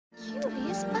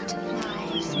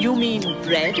You mean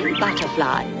bread and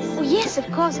butterflies? Oh, yes, of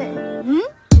course.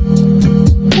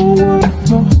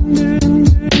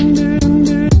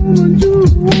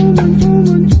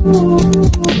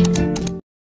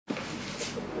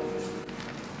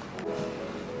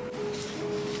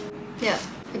 Ya,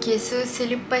 okay, so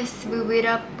selepas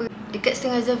beberapa dekat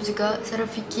setengah jam juga, Sarah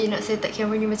fikir nak set up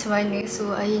kamera ni macam mana.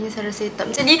 So akhirnya Sarah set up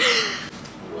macam ni.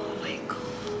 Oh my god.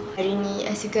 Hari ni,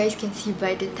 as you guys can see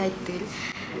by the title,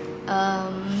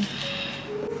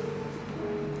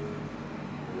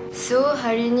 so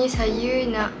hari ni saya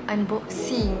nak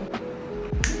unboxing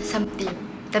something.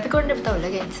 Tapi korang dah tahu lah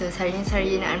kan. So hari ni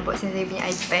saya nak unboxing saya punya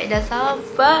iPad. Dah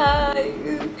sampai.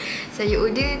 Saya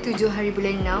order 7 hari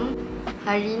bulan 6.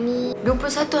 Hari ni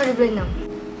 21 hari bulan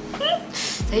 6.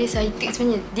 Saya excited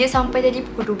sebenarnya. Dia sampai tadi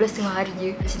pukul 12 tengah hari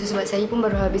je. Macam tu sebab saya pun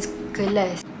baru habis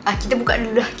kelas. Kita buka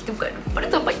dulu lah. Kita buka dulu.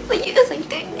 Pada sampai saya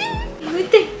excited.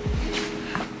 Betul.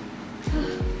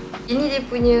 Ini dia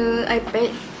punya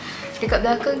iPad. Dekat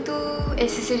belakang tu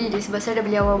aksesori dia. Sebab saya dah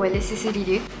beli awal-awal aksesori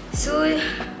dia. So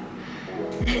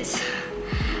let's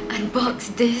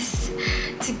unbox this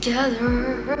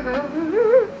together.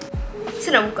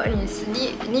 Saya nak buka ni.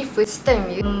 Ni first time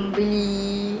ya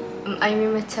beli I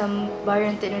mean macam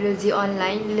barang teknologi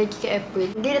online lagi kat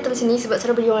Apple. Dia datang macam ni sebab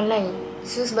saya beli online.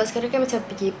 So sebab sekarang kan macam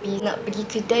PKP, nak pergi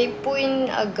kedai pun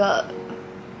agak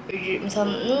macam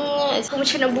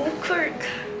macam nak buka.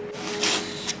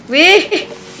 Weh,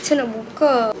 macam nak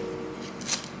buka.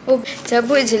 Oh,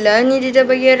 cabut je lah. Ni dia dah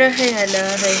bagi arahan.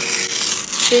 Alah, hai.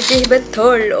 Sedih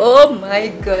betul. Oh my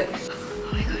god.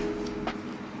 Oh my god.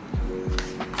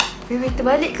 Weh,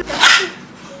 terbalik ke?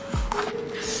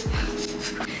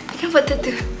 Nampak tak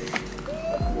tu?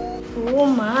 Oh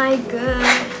my god.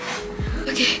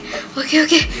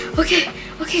 Okay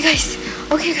guys.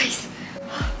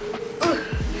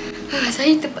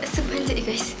 Saya terpaksa panjat ni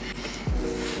guys.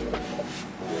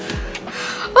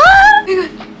 Oh my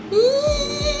god.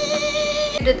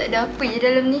 Dah tak ada apa je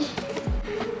dalam ni.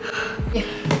 Ya.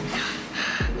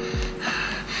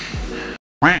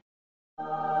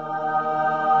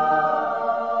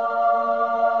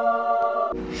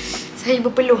 Saya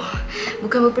berpeluh.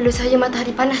 Bukan berpeluh, saya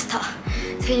matahari panas tak.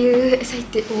 Saya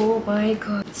excited. Oh my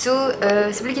god. So,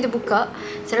 sebelum kita buka,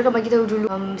 Sarah akan bagi tahu dulu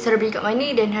Sarah beli kat mana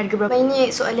dan harga berapa.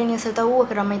 Ini soalan yang saya tahu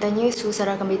akan ramai tanya. So,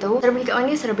 Sarah akan beritahu. Sarah beli kat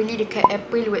mana? Sarah beli dekat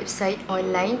Apple website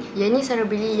online. Yang ni Sarah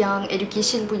beli yang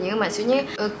education punya. Maksudnya,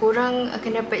 korang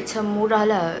akan dapat macam murah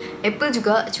lah. Apple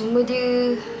juga, cuma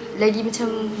dia lagi macam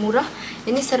murah.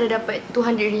 Ini Sarah dapat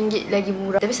RM200 lagi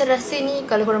murah. Tapi saya rasa ni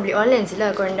kalau korang beli online je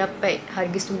lah korang dapat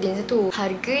harga student tu.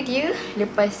 Harga dia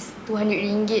lepas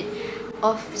RM200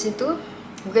 off macam tu.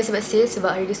 Bukan sebab sale,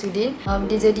 sebab harga student.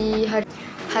 Dia jadi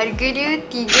harga dia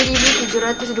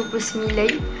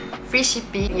RM3,729 free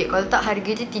shipping. Kalau tak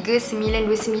harga dia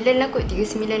RM3,929 lah kot.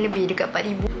 RM3,900 lebih dekat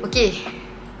RM4,000. Okay,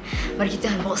 mari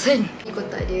kita unboxing. Ni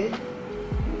kotak dia.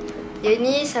 Yang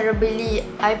ni Sarah beli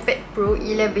iPad Pro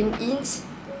 11 inch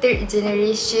 3rd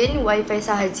generation Wi-Fi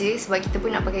sahaja sebab kita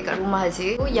pun nak pakai kat rumah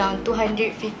aja. Yang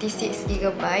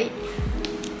 256GB.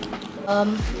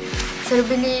 Sarah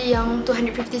beli yang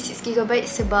 256GB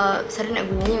sebab Sarah nak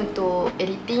guna ni untuk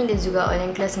editing dan juga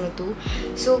online class semua tu.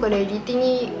 So kalau editing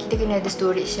ni kita kena ada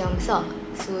storage yang besar.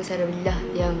 So Sarah belilah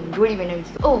yang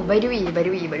 256GB. Oh, by the way,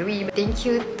 thank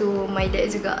you to my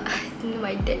dad juga.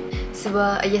 My dad.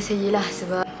 Sebab ayah saya lah.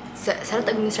 Sebab Sarah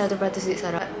tak guna 100% duit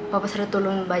Sarah. Papa Sarah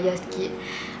tolong bayar sikit.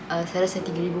 Sarah rasa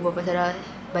 3,000, Papa Sarah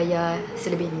bayar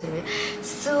selebihnya.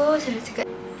 So Sarah cakap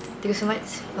thank you so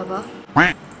much Papa.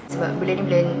 Sebab bulan ni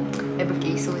bulan my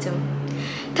birthday. So macam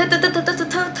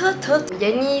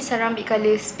yang ni Sarah ambil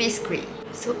colour space grey.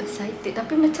 So excited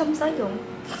tapi macam sayang.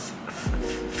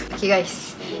 Okay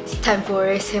guys, it's time for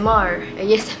ASMR.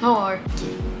 ASMR.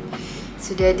 Okay.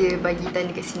 So dia ada bagi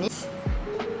tanda kat sini.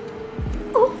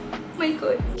 Oh my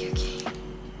god. Okay.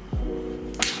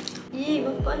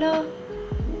 Bapak lah.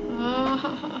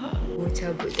 Oh,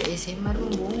 cabut tak ASMR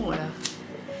pun bongok lah.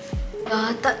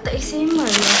 Tak ASMR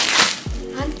lah.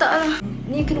 Hantar lah.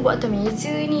 Ni kena buat atas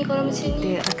meja ni kalau macam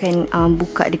ni. Kita akan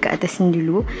buka dekat atas ni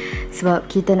dulu.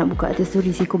 Sebab kita nak buka atas tu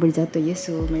risiko boleh jatuh ya.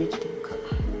 So mari kita buka.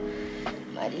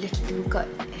 Marilah kita buka.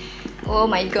 Oh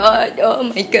my god.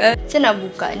 Macam nak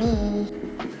buka ni.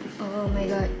 Oh my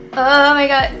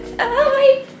god.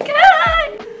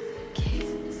 Okay.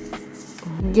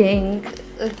 Geng.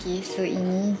 Okay, so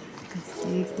ini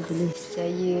kita boleh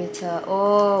percaya macam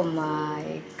oh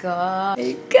my god.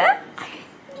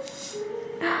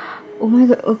 Oh my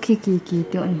god. Okay.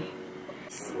 Tengok ni.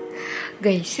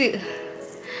 Guys.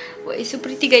 Wah, so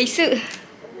pretty guys. Ya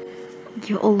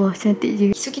Allah, cantik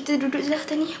je. So kita duduk je lah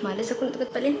atas ni. Malas aku nak tukar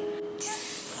tempat lain.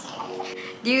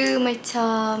 Dia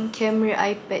macam kamera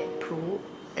iPad Pro.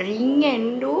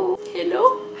 Ringan tu.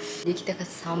 Hello. Jadi kita akan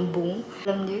sambung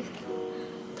dalam dia.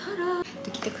 Tada. Tu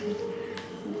kita akan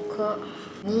buka.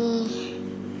 Ni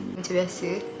macam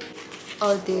biasa.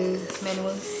 All the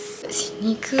manuals kat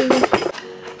sini ke.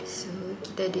 So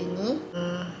kita ada ni.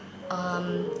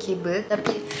 Kabel.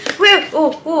 Tapi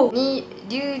ni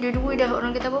dia dua-dua dah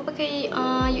orang kata apa pakai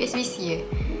USB-C je.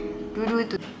 Dua-dua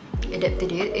tu. Adapter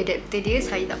dia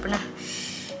saya tak pernah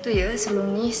tu ya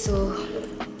sebelum ni. So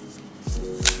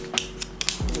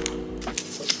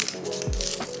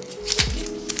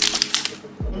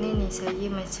ni saya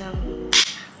macam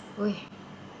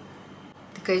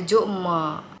terkejut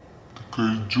mak.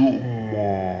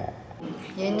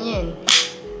 Yang ni kan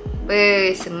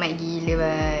semai gila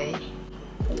bye.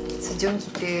 So jom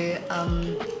kita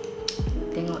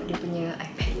tengok dia punya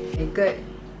iPad. Oh my god.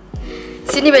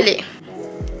 Sini balik.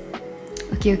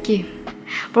 Okay.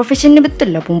 Profesional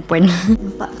betul lah perempuan ni.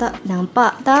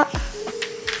 Nampak tak?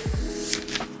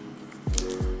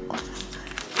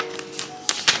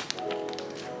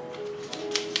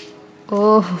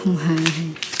 Oh my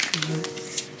god.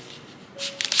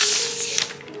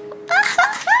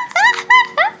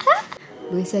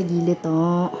 Besar gila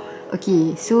tau.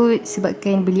 Okay, so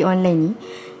sebabkan beli online ni,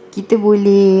 kita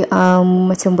boleh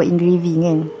macam buat engraving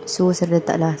kan. So saya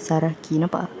letaklah sarah key,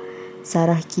 nampak?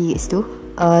 Sarah key kat situ.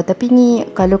 Tapi ni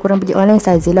kalau korang beli online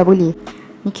sajalah boleh.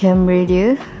 Ni kamera dia.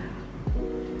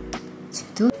 Macam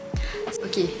tu.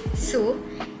 Okay, so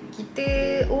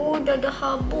kita dah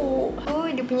habuk.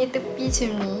 Dia punya tepi macam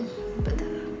ni. Nampak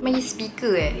tak? Main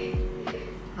speaker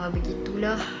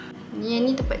begitulah.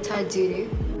 Ni tempat charger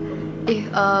dia.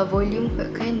 Volume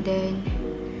kan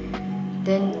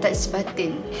dan touch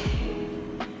button.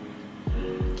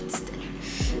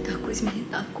 Takut sebenarnya,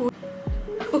 takut.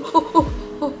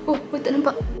 Tak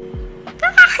nampak. Dah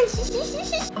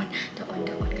on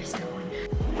guys, dah on.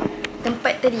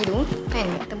 Tempat tadi tu kan,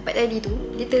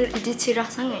 dia cerah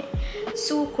sangat.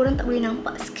 So korang tak boleh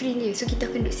nampak skrin dia. So kita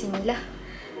akan duduk sini lah.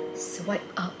 Swipe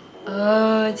up.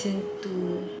 Macam tu.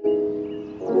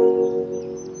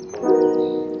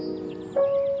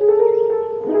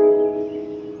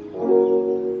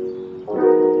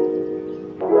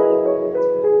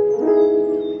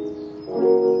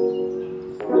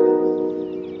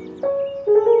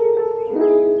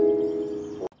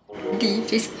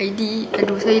 Face ID.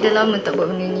 Aduh, saya dah lama tak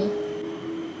buat benda ni.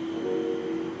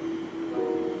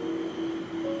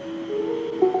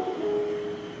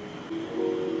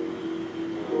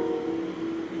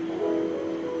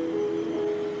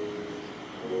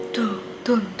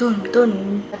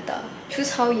 Done. Data.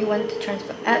 Choose how you want to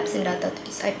transfer apps and data to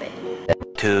this iPad.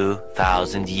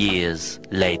 2,000 years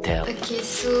later. Okay,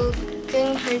 so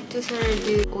kan hari tu saya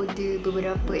ada order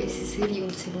beberapa aksesori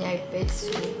untuk saya punya iPad.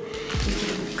 So ni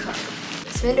kita buka.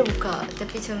 Sebenarnya dah buka,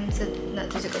 tapi macam saya nak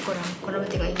tunjuk kat korang boleh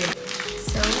tengok lagi.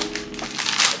 So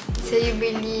saya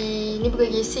beli, ni bukan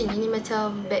casing, ini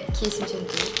macam back case macam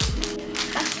tu.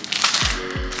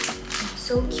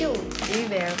 So cute. Very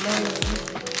rare money.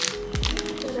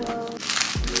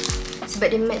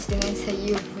 Sebab dia match dengan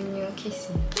saya punya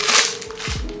casing.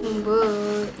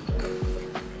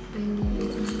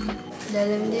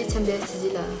 Dalam dia macam biasa je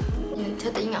lah.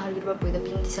 Saya tak ingat harga berapa,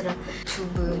 tapi nanti saya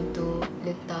cuba untuk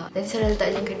letak. Nanti saya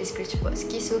letak link kat description box.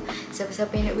 Okay, so siapa-siapa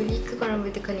yang nak beli ke, korang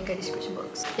boleh tekan link kat description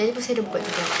box. Jadi pun saya dah buka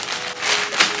juga.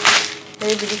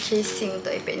 Saya beli casing untuk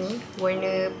iPad ni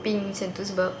warna pink macam tu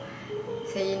sebab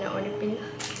saya nak warna pink lah.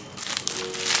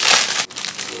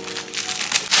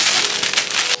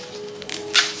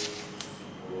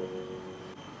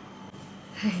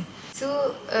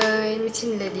 So macam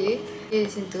ni lah dia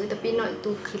macam tu, tapi not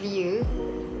too clear.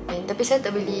 Tapi saya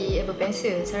tak beli Apple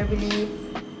Pencil. Saya beli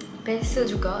pensel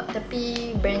juga,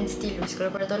 tapi brand STYLUS.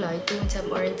 Kalau korang tahu lah, itu macam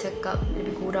orang cakap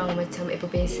lebih kurang macam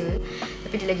Apple Pencil,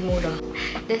 tapi dia lagi murah.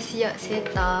 Dah siap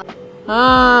setup.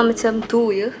 Macam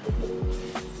tu ya.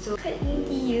 So kat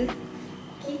dia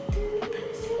kita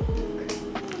pasang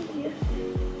dia.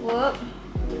 Wap.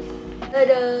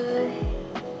 Dadah.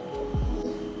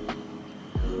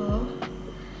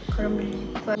 Korang beli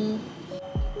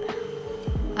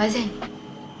azan.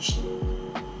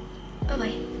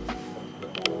 Bye-bye.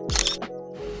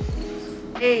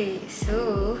 Hey,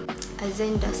 so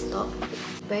azan dah stop.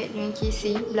 Baik dengan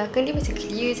casing. Belakang dia masih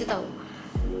clear je tau.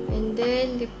 And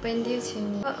then depan dia macam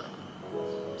ni.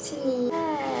 Sini.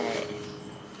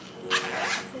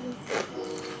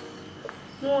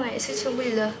 Muat. So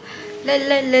cubalah.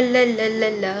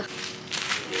 La.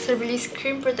 So beli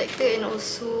screen protector and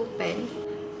also pen.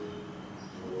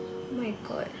 Oh my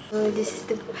god. So this is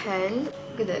the pen.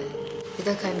 Look at that.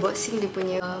 kita akan unboxing dia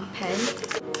punya pen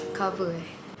cover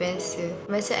pencil.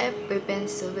 Macam Apple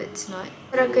pencil but it's not.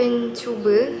 Saya akan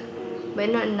cuba but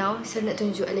not now. Saya nak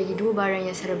tunjuk lagi 2 barang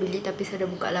yang Sarah beli tapi Sarah dah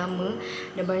buka lama.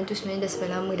 Dan barang tu sebenarnya dah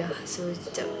sampai lama dah. So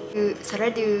sekejap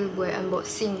Sarah ada buat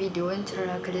unboxing video kan.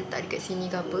 Sarah akan letak dekat sini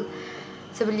ke apa.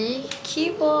 Saya beli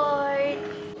keyboard.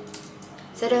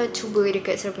 Saya dah cuba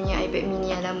dekat Sarah punya iPad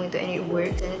mini yang lama tu and it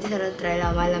works. Dan nanti Sarah try lah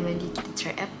malam nanti kita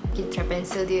try app, kita try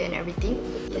pencil dia and everything.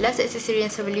 The last accessory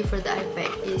yang Sarah beli for the iPad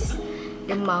is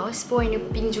the mouse pun warna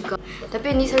pink juga.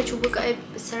 Tapi ni Sarah cuba kat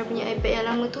Sarah punya iPad yang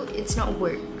lama tu, it's not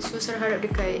work. So Sarah harap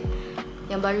dekat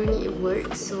yang baru ni it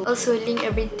works. So also link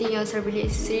everything yang Sarah beli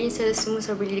accessory semua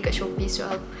Sarah beli dekat Shopee. So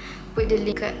I'll put the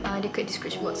link dekat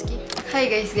description box sikit. Hi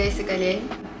guys sekalian,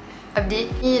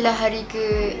 update ni lah hari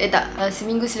ke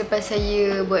seminggu selepas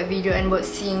saya buat video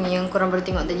unboxing yang korang baru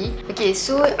tengok tadi. Okay,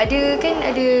 so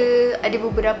ada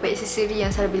beberapa aksesori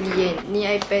yang saya beli kan. Ni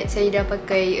iPad saya dah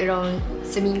pakai around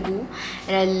seminggu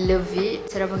and I love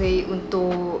it. Saya dah pakai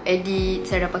untuk edit,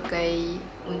 saya dah pakai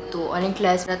untuk online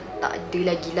class. Dah tak ada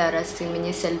lagi lah rasa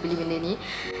menyesal beli benda ni.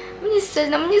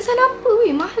 Nak menyesal apa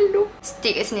weh, mahal tu.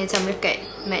 Stick kat sini macam dekat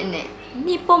magnet.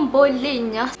 Ni pun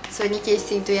bolehnya. So ni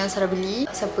casing tu yang Sarah beli.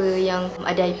 Siapa yang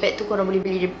ada iPad tu korang boleh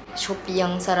beli di Shopee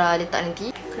yang Sarah letak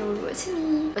nanti. Korang boleh buat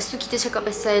sini. Lepas tu kita cakap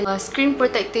pasal screen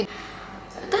protector.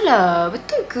 Tak lah,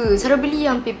 betul ke Sarah beli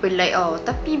yang PAPERLIKE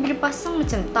tapi bila pasang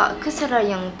macam tak ke Sarah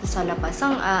yang tersalah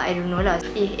pasang? I don't know lah.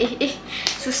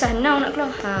 Susah now nak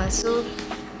keluar. So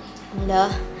ni lah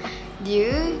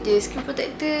dia screen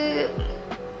protector.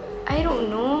 I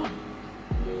don't know.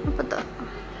 Nampak tak?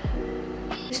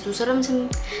 Lepas tu Sarah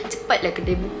macam cepatlah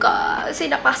kedai buka.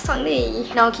 Saya dah pasang ni.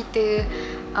 Now kita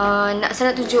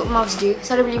Sarah nak tunjuk mouse dia.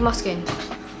 Sarah beli mouse kan,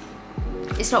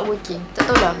 it's not working. Tak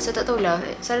tahulah. Saya tak tahulah.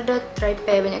 Sarah dah try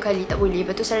pair banyak kali tak boleh.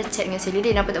 Lepas tu Sarah chat dengan seller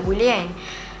dia nampak tak boleh kan.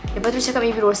 Lepas tu cakap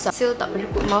maybe rosak. Sale tak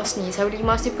perlu kot mouse ni. Saya beli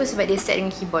mouse ni pun sebab dia set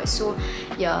dengan keyboard. So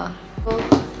yeah. So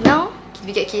now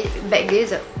kita get bag dia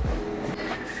sekejap.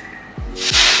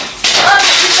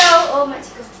 Oh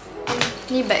makcik,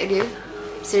 ni bag dia.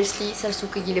 Seriously, saya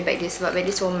suka gila bag dia sebab bag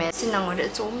dia comel. Senang orang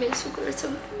nak comel, suka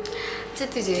macam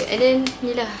tu je. And then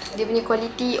ni lah, dia punya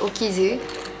quality okay je.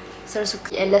 Saya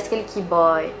suka. And last sekali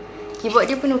keyboard. Keyboard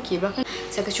dia pun okay. Bahkan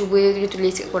saya akan cuba dia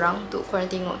tulis kat korang untuk korang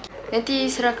tengok. Nanti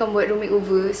Sarah akan buat room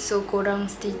makeover, so korang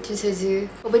stay tune saja.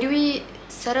 Oh by the way,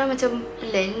 Sarah macam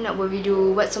plan nak buat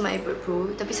video what's on my iPad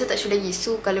Pro, tapi saya tak sure lagi.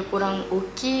 So kalau korang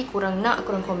okay, korang nak,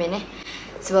 korang komen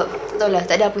sebab tak tahulah,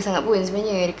 tak ada apa sangat pun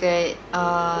sebenarnya dekat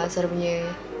Sarah punya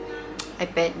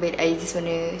iPad. But I just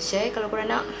wanna share kalau korang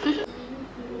nak.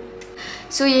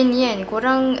 So yang ni kan,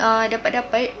 korang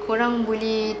dapat korang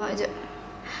boleh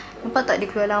nampak tak dia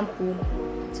keluar lampu.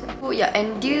 So ya,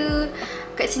 and dia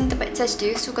kat sini tempat charge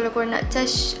dia. So kalau korang nak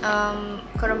charge,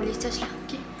 korang boleh charge lah.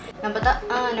 Okay, nampak tak?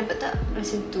 Nampak tak?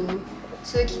 Macam tu.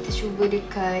 So kita cuba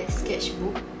dekat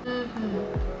sketchbook.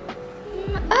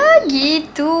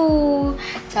 Gitu.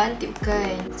 Cantik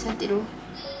bukan? Cantik tu.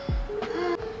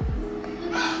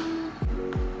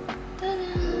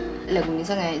 Lagu ni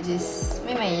sangat just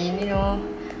main-main, you know.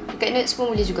 Dekat notes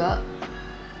pun boleh juga.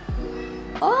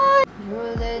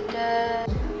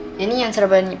 Yang ni yang Sarah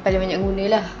paling banyak guna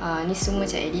lah. Ni semua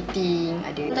macam editing.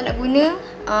 Ada tak nak guna,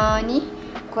 ni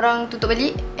korang tutup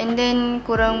balik and then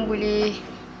korang boleh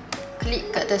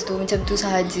klik kat atas tu macam tu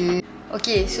sahaja.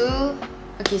 Okay, so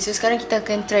sekarang kita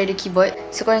akan try the keyboard.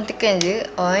 So korang tekan je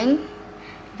on.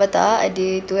 Nampak tak ada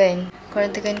tu kan.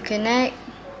 Korang tekan connect.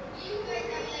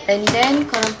 And then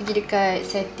korang pergi dekat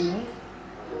setting.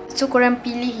 So korang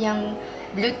pilih yang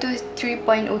Bluetooth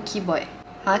 3.0 keyboard.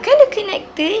 Kan dah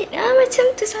connected. Macam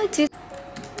tu saja.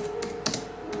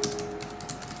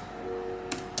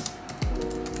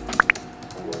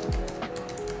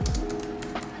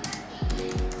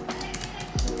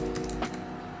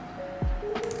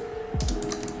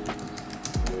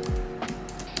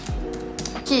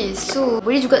 Okay, so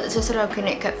boleh juga Sarah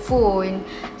connect kat phone.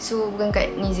 So bukan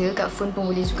kat ni je, kat phone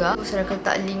pun boleh juga. So Sarah akan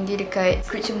letak link dia dekat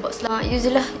description box lah. Itu je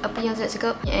lah apa yang saya nak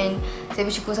cakap. And saya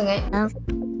bersyukur sangat.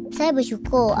 Saya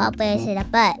bersyukur apa yang saya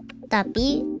dapat.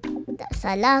 Tapi tak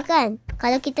salah kan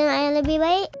kalau kita nak yang lebih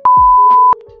baik.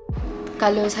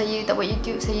 Kalau saya tak buat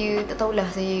YouTube, saya tak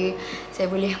tahulah saya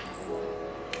boleh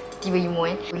tiba-tiba ilmu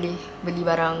kan. Boleh beli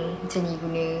barang macam ni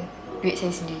guna duit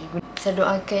saya sendiri. Saya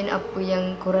doakan apa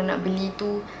yang korang nak beli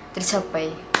tu tercapai.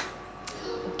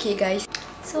 Okay guys.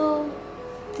 So,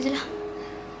 tu je lah.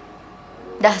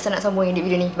 Dah, saya nak sambung edit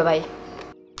video ni. Bye-bye.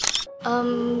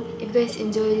 If you guys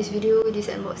enjoy this video, this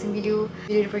unboxing video,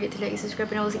 don't forget to like and subscribe,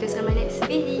 and I will see you guys on my next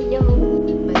video.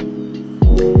 Bye.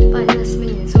 Panas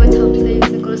sebenarnya. So macam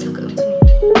saya kalau cakap